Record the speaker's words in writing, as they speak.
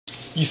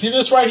You see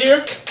this right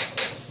here?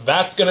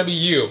 That's going to be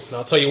you, and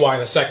I'll tell you why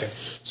in a second.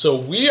 So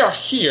we are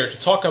here to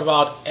talk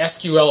about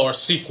SQL or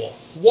SQL.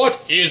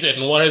 What is it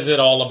and what is it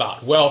all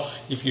about? Well,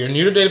 if you're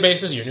new to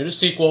databases, you're new to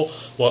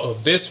SQL, well,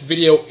 this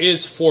video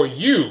is for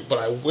you. But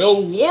I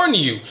will warn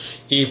you,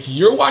 if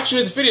you're watching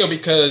this video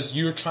because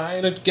you're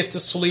trying to get to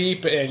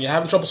sleep and you're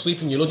having trouble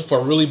sleeping, you're looking for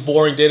a really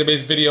boring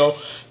database video,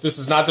 this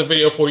is not the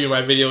video for you.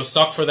 My videos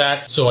suck for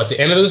that. So at the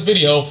end of this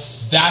video,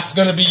 that's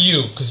going to be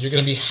you, because you're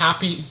going to be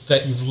happy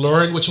that you've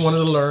learned what you wanted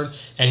to learn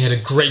and you had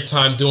a great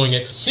time doing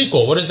it.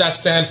 SQL, what does that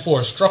stand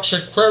for?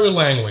 Structured Query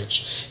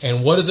Language.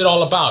 And what is it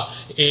all about?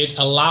 It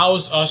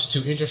allows us to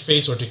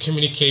interface or to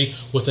communicate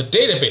with a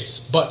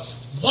database. But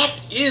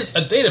what is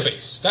a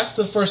database? That's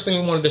the first thing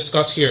we want to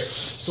discuss here.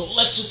 So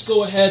let's just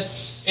go ahead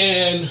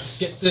and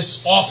get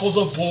this off of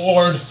the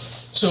board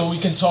so we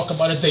can talk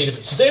about a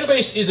database. A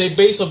database is a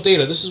base of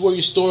data. This is where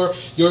you store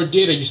your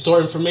data, you store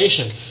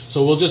information.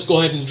 So we'll just go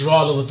ahead and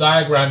draw a little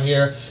diagram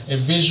here, a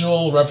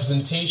visual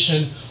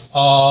representation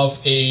of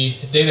a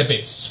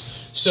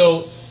database.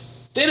 So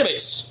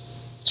database,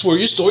 it's where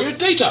you store your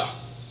data.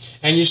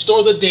 And you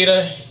store the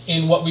data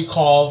in what we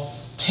call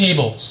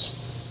tables.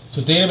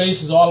 So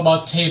database is all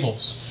about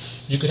tables.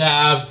 You could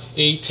have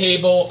a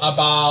table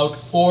about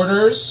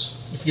orders.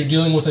 If you're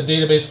dealing with a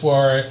database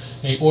for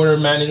an order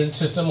management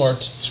system or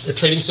a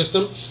trading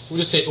system, we'll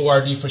just say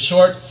ORD for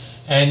short.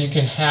 And you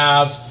can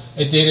have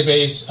a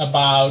database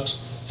about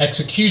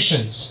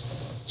executions.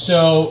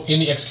 So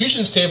in the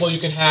executions table, you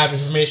can have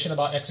information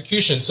about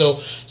execution. So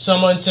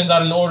someone sends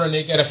out an order and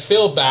they get a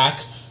fill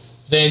back,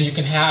 then you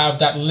can have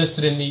that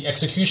listed in the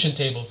execution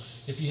table.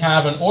 If you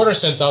have an order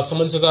sent out,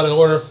 someone sends out an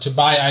order to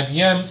buy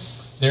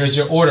IBM, there's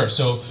your order.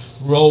 So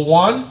row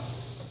 1,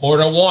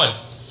 order 1.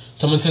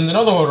 Someone sends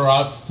another order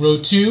out, row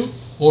 2,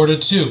 order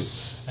 2.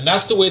 And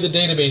that's the way the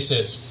database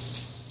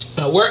is.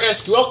 Now, where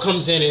SQL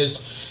comes in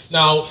is,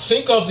 now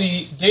think of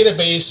the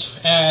database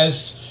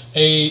as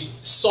a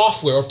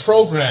software or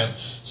program.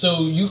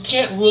 So you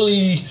can't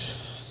really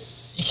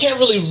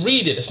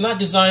read it. It's not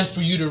designed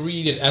for you to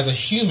read it as a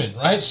human,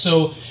 right?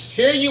 So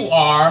here you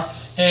are,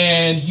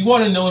 and you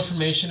want to know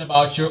information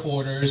about your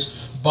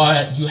orders,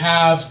 but you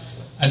have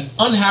an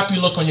unhappy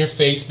look on your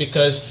face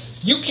because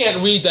you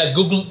can't read that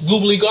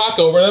googly gawk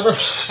or whatever.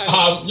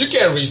 You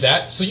can't read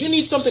that. So you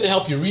need something to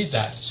help you read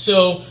that.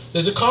 So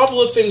there's a couple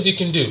of things you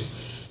can do.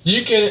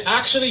 You can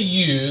actually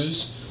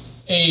use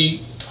a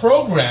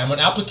program, an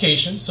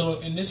application. So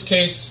in this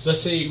case,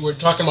 let's say we're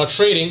talking about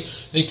trading.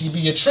 It could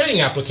be a trading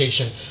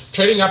application.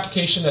 Trading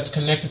application that's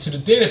connected to the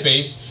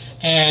database.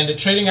 And the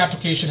trading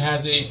application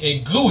has a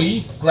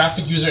GUI,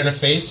 graphic user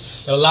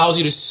interface, that allows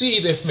you to see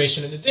the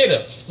information in the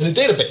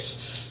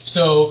database.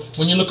 So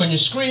when you look on your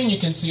screen, you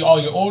can see all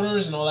your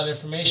orders and all that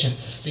information.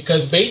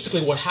 Because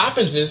basically what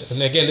happens is,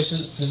 and again, this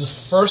is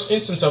the first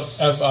instance of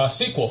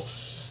SQL,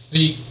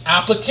 the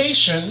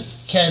application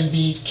can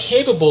be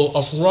capable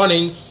of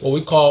running what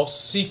we call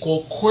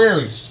SQL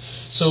queries.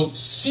 So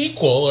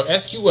SQL or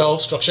SQL,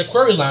 Structured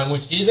Query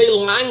Language, is a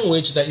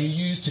language that you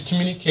use to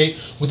communicate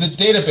with a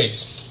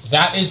database.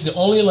 That is the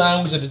only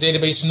language that the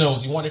database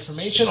knows. You want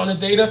information on the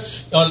data,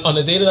 on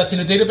the data that's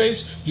in the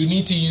database, you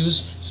need to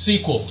use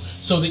SQL.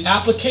 So the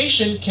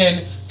application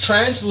can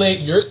translate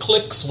your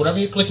clicks, whatever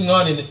you're clicking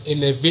on in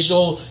the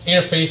visual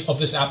interface of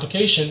this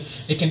application,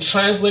 it can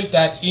translate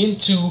that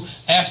into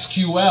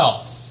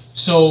SQL.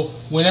 So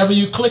whenever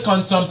you click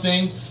on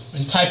something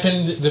and type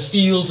in the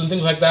fields and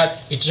things like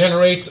that, it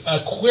generates a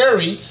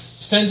query,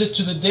 sends it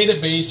to the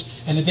database,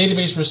 and the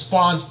database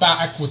responds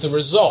back with the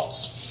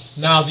results.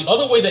 Now, the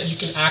other way that you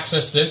can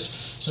access this,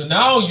 so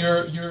now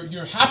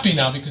you're happy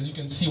now because you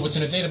can see what's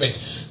in a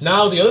database.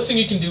 Now, the other thing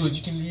you can do is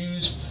you can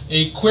use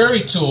a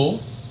query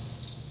tool,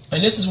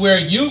 and this is where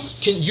you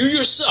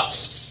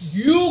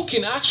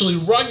can actually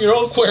run your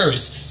own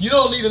queries. You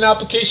don't need an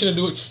application to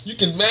do it. You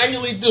can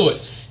manually do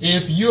it.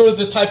 If you're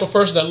the type of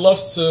person that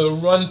loves to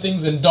run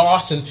things in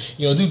DOS and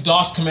do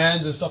DOS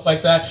commands and stuff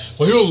like that,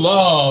 well, you'll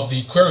love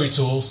the query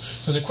tools.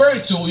 So in the query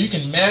tool, you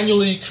can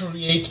manually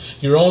create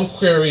your own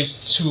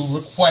queries to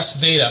request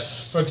data.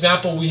 For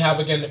example, we have,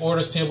 again, the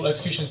orders table,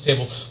 executions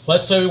table.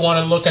 Let's say we want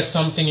to look at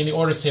something in the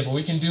orders table.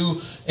 We can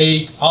do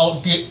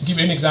I'll give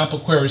you an example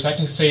query. So I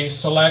can say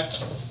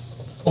select,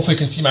 hopefully you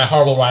can see my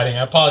horrible writing.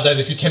 I apologize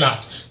if you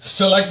cannot.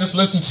 Select, just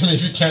listen to me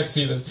if you can't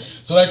see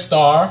this. Select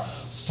star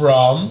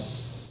from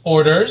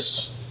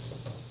orders,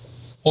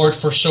 ord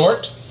for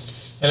short,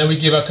 and then we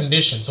give a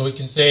condition. So we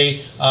can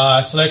say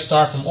select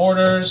star from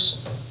orders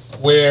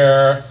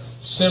where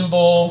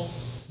symbol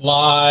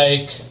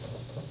like,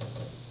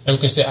 and we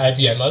can say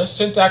IBM. Now this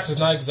syntax is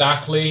not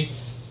exactly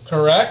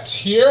correct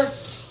here,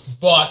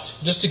 but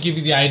just to give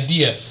you the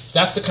idea,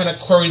 that's the kind of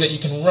query that you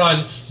can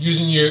run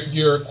using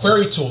your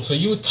query tool. So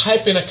you would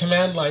type in a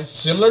command line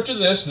similar to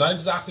this, not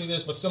exactly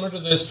this, but similar to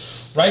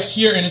this, right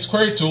here in this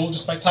query tool,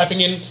 just by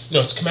typing in,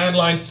 it's command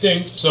line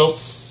thing. So,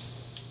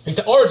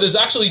 or there's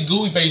actually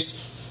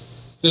GUI-based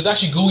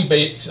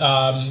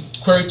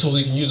query tools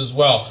you can use as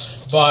well.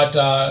 But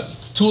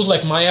Tools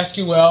like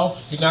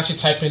MySQL, you can actually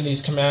type in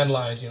these command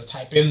lines,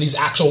 type in these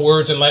actual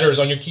words and letters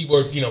on your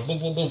keyboard, boom,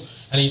 boom, boom,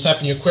 and then you type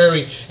in your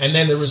query, and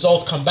then the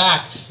results come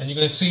back, and you're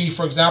going to see,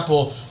 for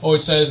example, it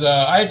says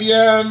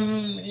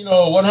IBM,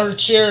 100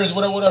 shares,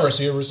 whatever.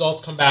 So your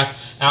results come back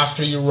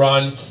after you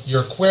run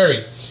your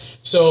query.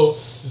 So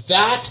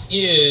that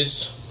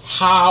is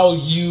how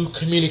you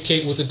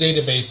communicate with the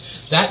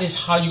database. That is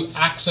how you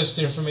access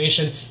the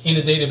information in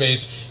the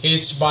database.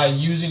 It's by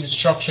using the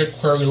structured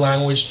query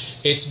language.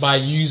 It's by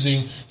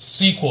using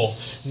SQL.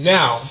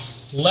 Now,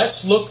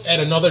 let's look at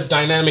another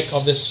dynamic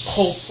of this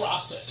whole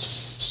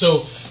process.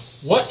 So,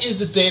 what is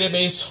the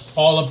database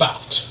all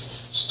about?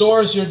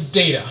 Stores your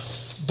data.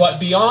 But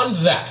beyond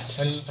that,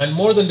 and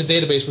more than the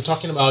database, we're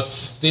talking about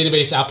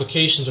database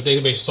applications or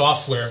database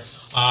software,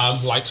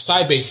 like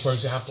Sybase, for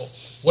example.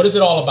 What is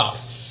it all about?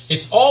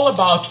 It's all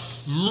about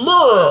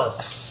myrrh.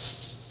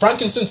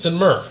 Frankincense and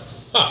myrrh.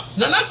 No,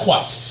 not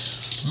quite.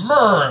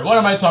 Myrrh. What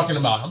am I talking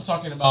about? I'm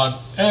talking about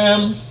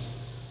M-I-R-R.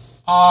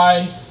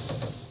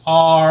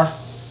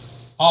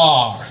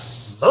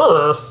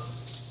 Myrrh?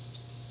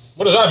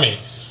 What does that mean?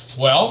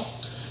 Well,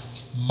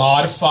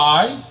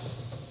 modify,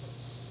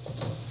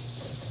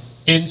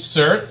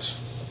 insert,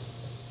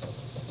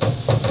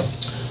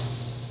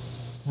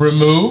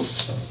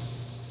 remove,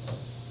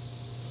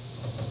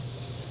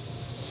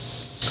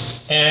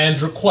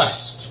 and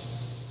request.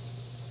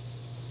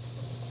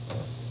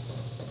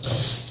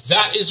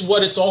 That is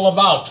what it's all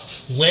about.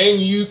 When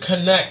you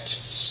connect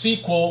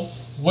SQL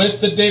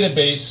with the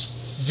database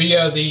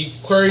via the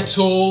query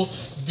tool,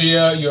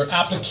 via your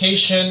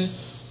application,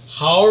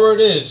 however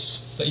it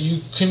is that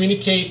you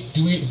communicate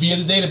via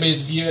the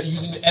database, via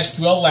using the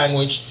SQL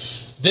language,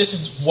 this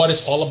is what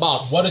it's all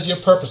about. What is your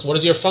purpose? What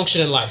is your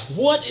function in life?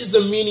 What is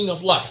the meaning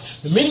of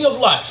life? The meaning of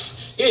life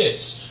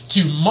is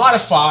to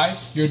modify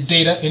your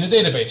data in the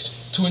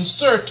database, to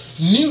insert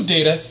new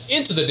data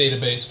into the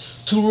database,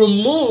 to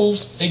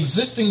remove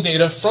existing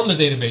data from the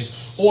database,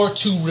 or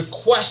to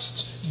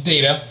request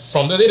data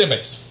from the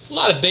database. A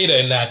lot of data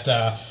in that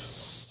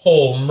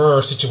whole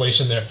MER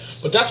situation there,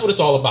 but that's what it's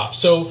all about.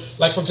 So,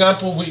 like for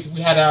example, we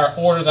had our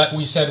order that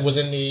we said was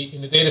in the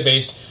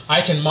database.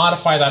 I can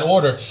modify that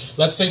order.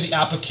 Let's say the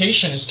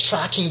application is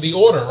tracking the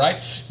order, right?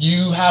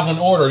 You have an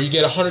order, you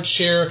get 100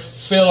 share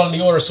fill on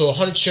the order, so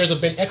 100 shares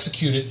have been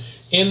executed.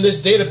 In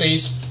this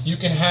database, you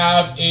can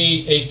have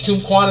a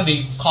cum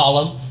quantity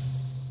column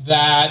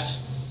that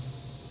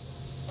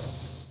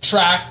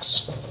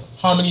tracks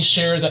how many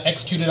shares are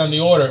executed on the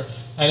order,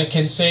 and it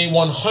can say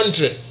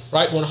 100,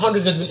 right?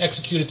 100 has been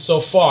executed so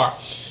far.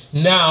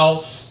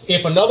 Now,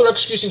 if another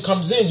execution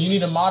comes in, you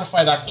need to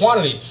modify that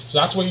quantity. So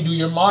that's where you do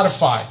your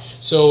modify.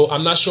 So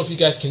I'm not sure if you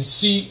guys can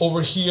see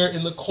over here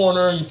in the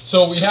corner.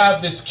 So we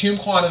have this cum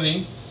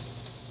quantity,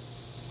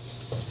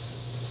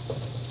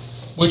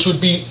 which would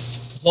be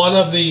one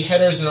of the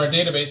headers in our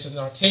database, in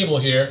our table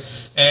here,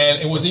 and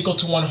it was equal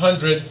to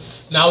 100.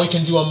 Now we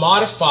can do a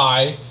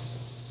modify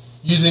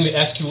using the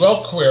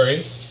SQL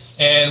query,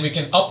 and we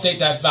can update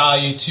that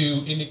value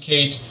to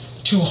indicate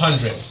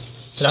 200.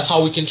 So that's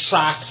how we can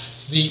track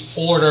the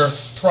order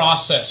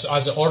process.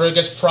 As the order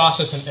gets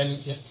processed and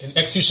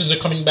executions are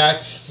coming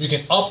back, we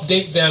can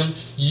update them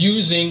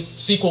using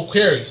SQL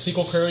queries.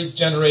 SQL queries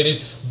generated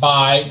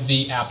by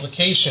the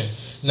application.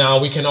 Now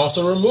we can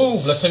also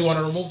remove, let's say we want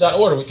to remove that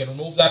order, we can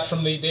remove that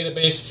from the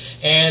database,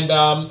 and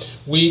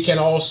we can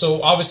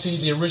also, obviously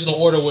the original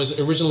order was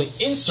originally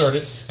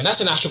inserted, and that's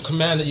an actual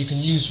command that you can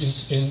use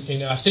in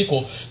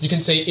SQL. You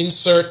can say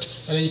insert,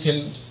 and then you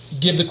can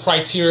give the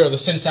criteria or the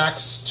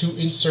syntax to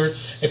insert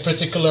a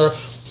particular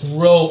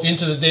row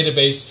into the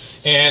database,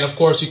 and of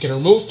course you can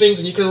remove things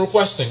and you can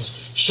request things.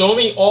 Show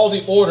me all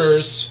the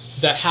orders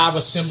that have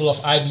a symbol of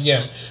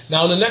IBM.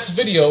 Now in the next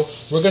video,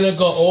 we're going to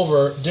go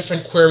over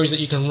different queries that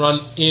you can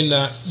run in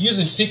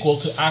using SQL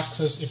to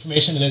access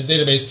information in a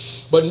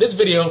database. But in this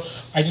video,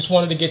 I just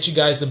wanted to get you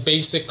guys the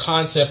basic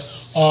concept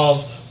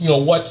of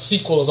what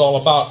SQL is all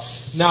about.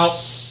 Now,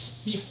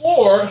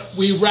 before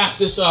we wrap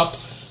this up,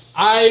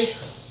 I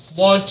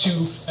want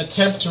to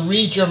attempt to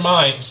read your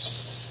minds.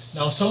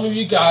 Now, some of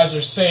you guys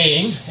are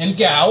saying, and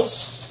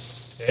gals,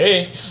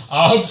 hey,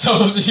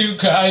 some of you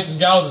guys and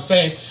gals are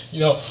saying,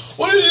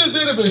 what do you need a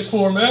database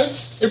for, man?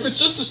 If it's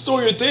just to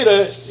store your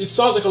data, it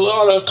sounds like a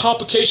lot of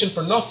complication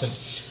for nothing.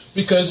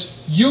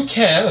 Because you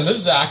can, and this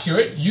is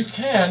accurate, you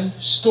can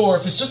store,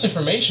 if it's just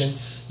information,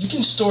 you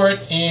can store it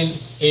in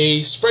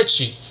a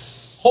spreadsheet.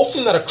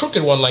 Hopefully not a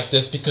crooked one like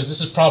this, because this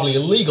is probably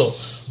illegal.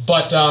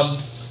 But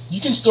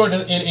you can store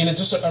it in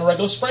just a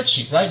regular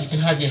spreadsheet, right? You can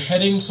have your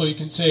heading, so you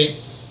can say,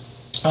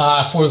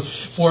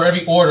 for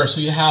every order,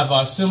 so you have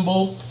a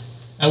symbol,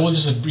 and we'll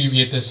just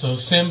abbreviate this, so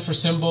sim for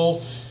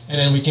symbol, and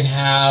then we can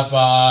have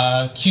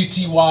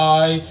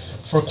QTY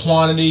for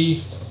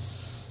quantity,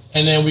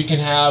 and then we can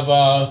have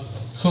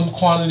cum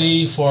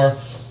quantity for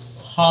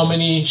how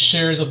many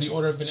shares of the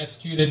order have been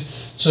executed.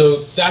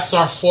 So that's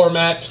our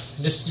format.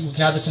 We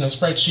can have this in a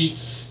spreadsheet,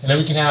 and then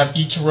we can have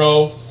each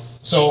row.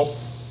 So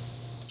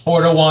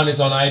order 1 is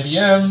on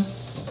IBM,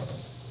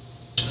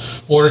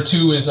 order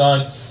 2 is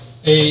on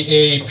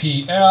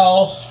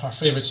AAPL, our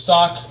favorite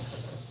stock,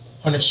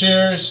 100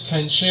 shares,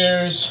 10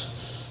 shares.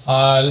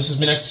 This has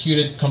been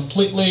executed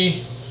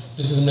completely.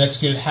 This has been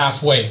executed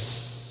halfway.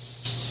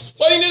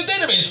 What do you need a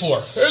database for?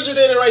 There's your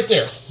data right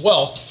there.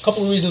 Well, a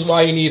couple of reasons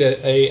why you need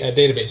a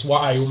database.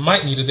 Why you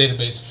might need a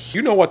database.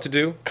 You know what to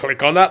do.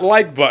 Click on that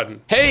like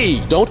button. Hey,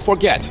 don't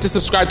forget to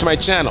subscribe to my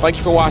channel. Thank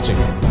you for watching.